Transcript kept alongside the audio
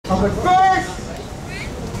But first,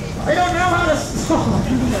 I don't know how to stop.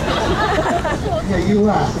 Yeah, you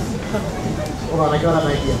laugh. Hold on, I got an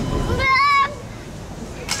idea.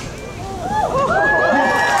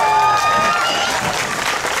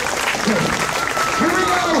 Here we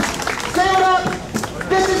go. Stand up.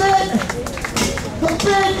 This is it. The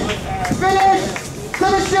big finish to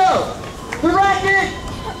the show. The racket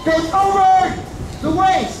goes over the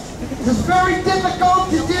waist. This is very difficult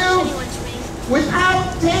to do without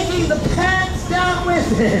taking the pants down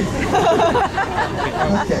with it.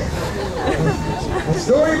 Okay. A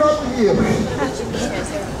story about the view.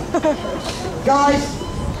 Guys,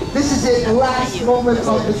 this is it, the last moment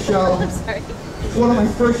of the show. It's one of my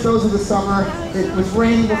first shows of the summer. It was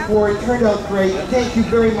raining before, it turned out great. Thank you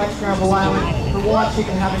very much, Granville Island, for watching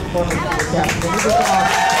and having fun with this afternoon. It was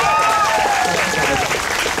awesome.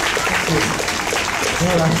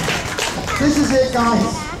 All right. This is it,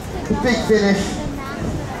 guys. The big finish.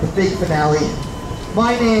 The big finale.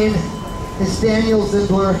 My name is Daniel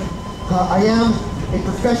Zindler. I am a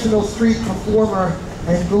professional street performer,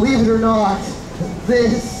 and believe it or not,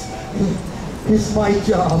 this is my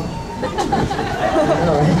job.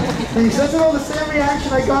 Alright. And you said, the same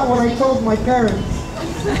reaction I got when I told my parents.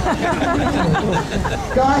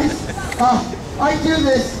 Guys, I do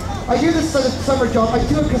this summer job. I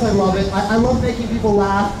do it because I love it. I love making people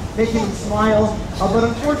laugh, making them smile. But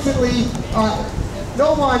unfortunately,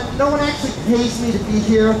 no one actually pays me to be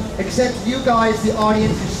here except you guys, the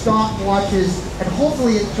audience, who stop, watches, and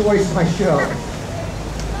hopefully enjoys my show.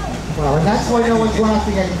 Well, and that's why no one's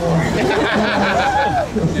laughing anymore.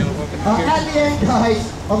 At the end,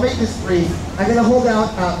 guys, I'll make this brief. I'm going to hold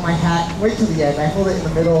out my hat. Wait till the end. I hold it in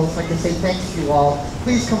the middle so I can say thanks to you all.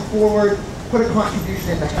 Please come forward, put a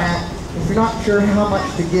contribution in the hat. If you're not sure how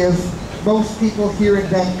much to give, most people here in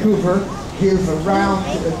Vancouver give around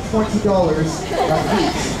 $20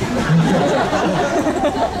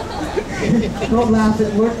 each. Don't laugh,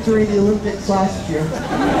 it worked during the Olympics last year.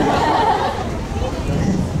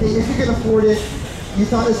 If you can afford it, you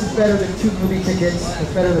thought this is better than 2 movie tickets,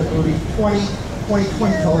 it's better than a movie. $20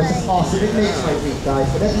 is awesome. It makes my week, guys.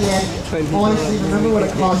 But at the end, honestly, remember what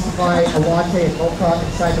it costs to buy a latte and mocha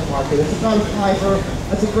inside the market. It's about a $5.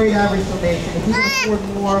 That's a great average donation. If you can afford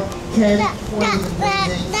more, 10, 20 is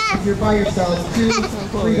amazing. If you're by yourself, $2,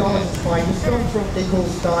 $3 is fine. Just don't throw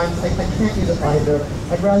nickels, dimes. I can't use it either.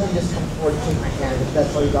 I'd rather you just come forward and shake my hand if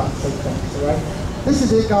that's all you got to say thanks, alright? This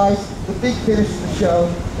is it, guys. The big finish of the show.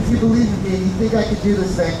 If you believe in me and you think I could do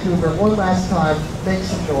this, Vancouver, one last time, make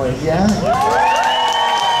some noise, yeah?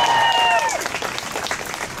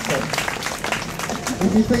 Okay.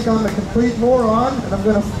 If you think I'm a complete moron and I'm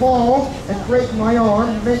going to fall and break my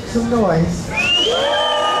arm, make some noise.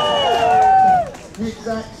 The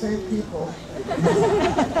exact same people.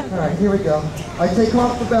 Alright, here we go. I take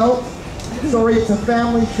off the belt. Sorry, it's a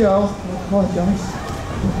family show. I apologize.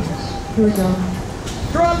 Here we go.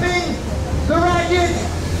 Dropping the racket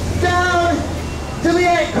down to the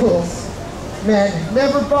ankles. Man,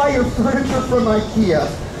 never buy your furniture from IKEA.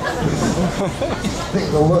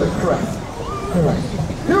 Thing's a load of crap. All right,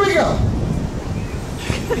 here we go.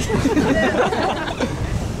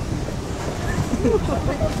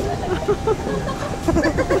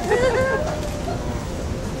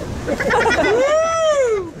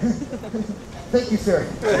 Thank you, sir.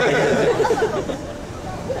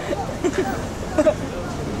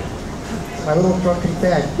 My little drunken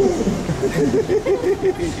fan.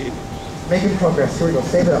 Making progress. Here we go.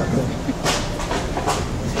 Save it up.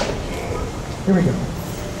 Here we go.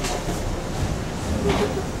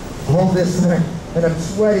 All this and I'm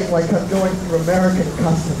sweating like I'm going through American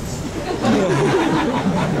customs.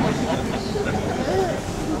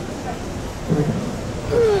 Here we go.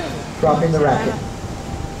 Dropping the racket.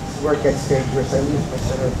 This is where it gets dangerous. I lose my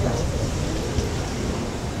center of gravity.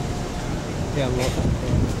 Yeah, I'm welcome.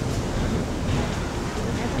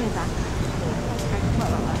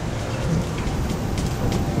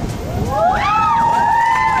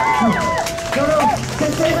 No,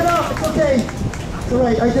 save it up. It's okay. It's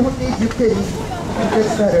alright. I don't need your pity. It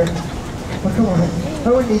gets better. But come on. I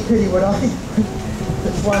wouldn't need pity, would I?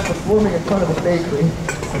 That's why I'm performing in front of a bakery.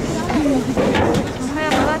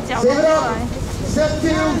 Save it up. Step 2.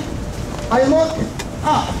 I look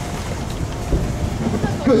up.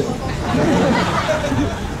 Good.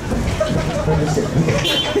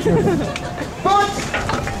 But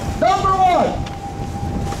number 1.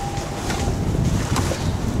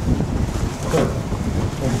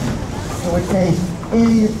 It would pay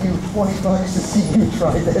any of you $20 to see you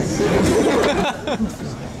try this.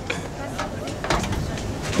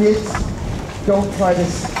 Kids, don't try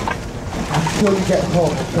this until you get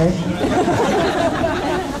home, okay?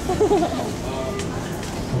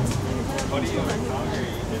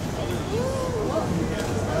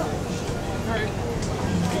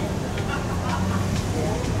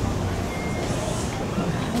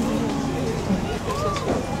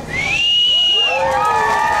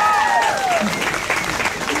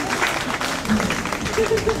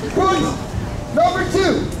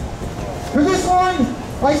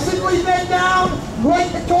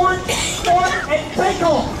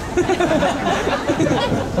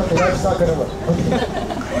 Okay, that's not gonna work. Okay.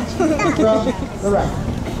 From the right.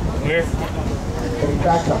 Where? Getting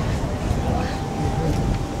back up.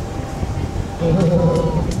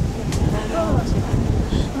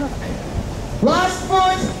 Last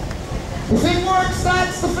foot. If it works,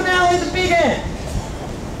 that's the finale, the big end.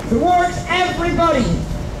 If it works, everybody.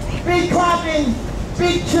 Big clapping,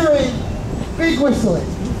 big cheering, big whistling.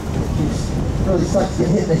 Jeez, it really sucks to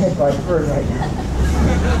get hit in the head by a bird right now.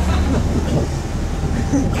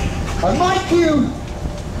 On my cue,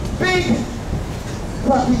 big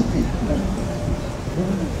clapping feet.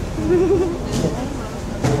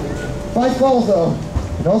 If I fall though,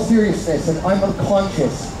 in all seriousness, and I'm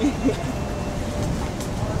unconscious,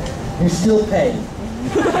 you still pay.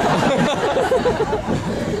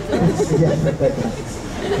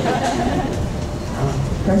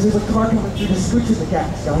 Guys, there's a car coming through the scooch in the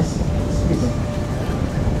gas, guys. Excuse me.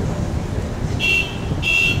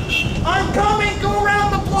 I'm coming! Go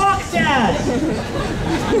around the block, Dad!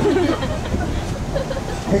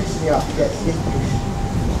 Picks me up, yes,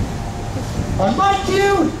 on my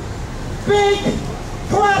cue, big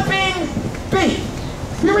clapping beat.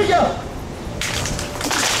 Here we go.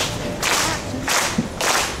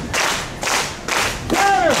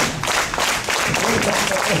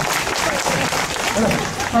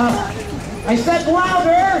 I said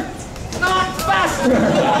louder, not faster.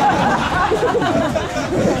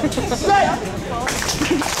 Set.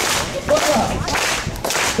 Look up.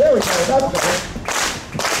 There we go. That's better.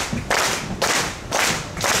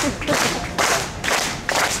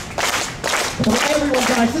 Come on, everyone,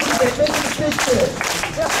 guys. This is it. This is big fish.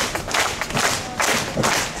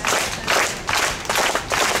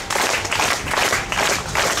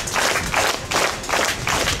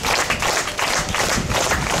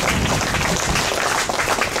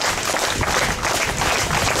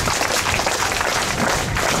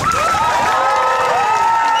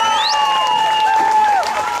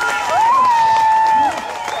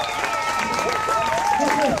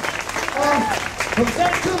 From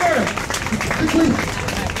Vancouver, quickly,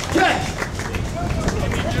 catch!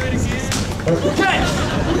 Catch!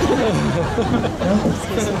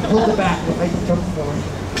 Hold it back, I can jump forward.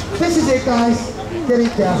 This is it, guys. Get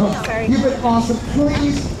it down. You've been awesome.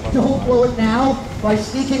 Please don't blow it now by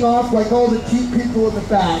sneaking off like all the cheap people in the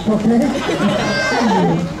back, okay?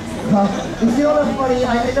 If you don't have money,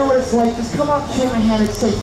 I know what it's like. Just come up, shake my hand, and say